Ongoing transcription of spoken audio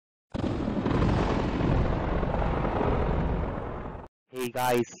Hey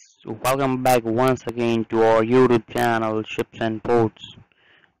guys, welcome back once again to our YouTube channel Ships and Ports,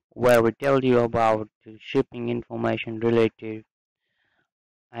 where we tell you about the shipping information related.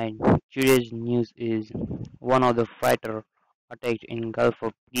 And today's news is one of the freighter attacked in Gulf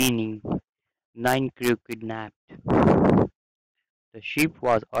of Guinea, 9 crew kidnapped. The ship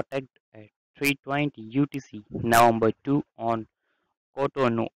was attacked at 3:20 UTC November 2 on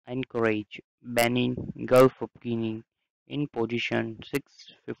Cotonou Anchorage, Benin, Gulf of Guinea, in position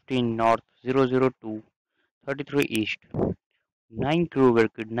 615 north 002 33 east. 9 crew were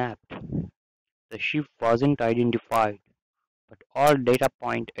kidnapped. The ship wasn't identified, but all data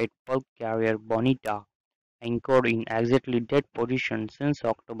point at bulk carrier Bonita, anchored in exactly that position since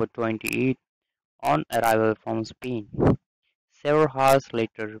October 28 on arrival from Spain. Several hours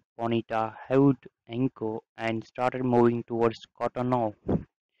later, Bonita held anchor and started moving towards Cotonou.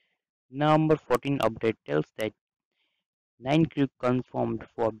 November 14 update tells that 9 crew confirmed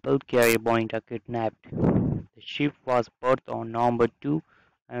for bulk carrier Bonita kidnapped. The ship was berthed on November 2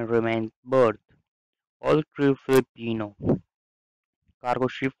 and remains berthed. All crew Filipino. Cargo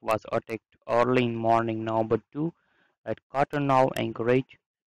ship was attacked early in morning November 2 at Cotonou Anchorage,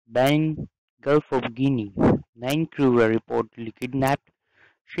 Benin, Gulf of Guinea. 9 crew were reportedly kidnapped.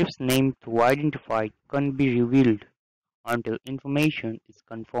 Ship's name, though identified, can't be revealed until information is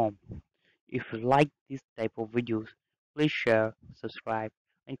confirmed. If you like this type of videos, please share, subscribe,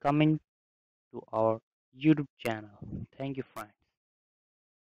 and comment to our YouTube channel. Thank you, friends.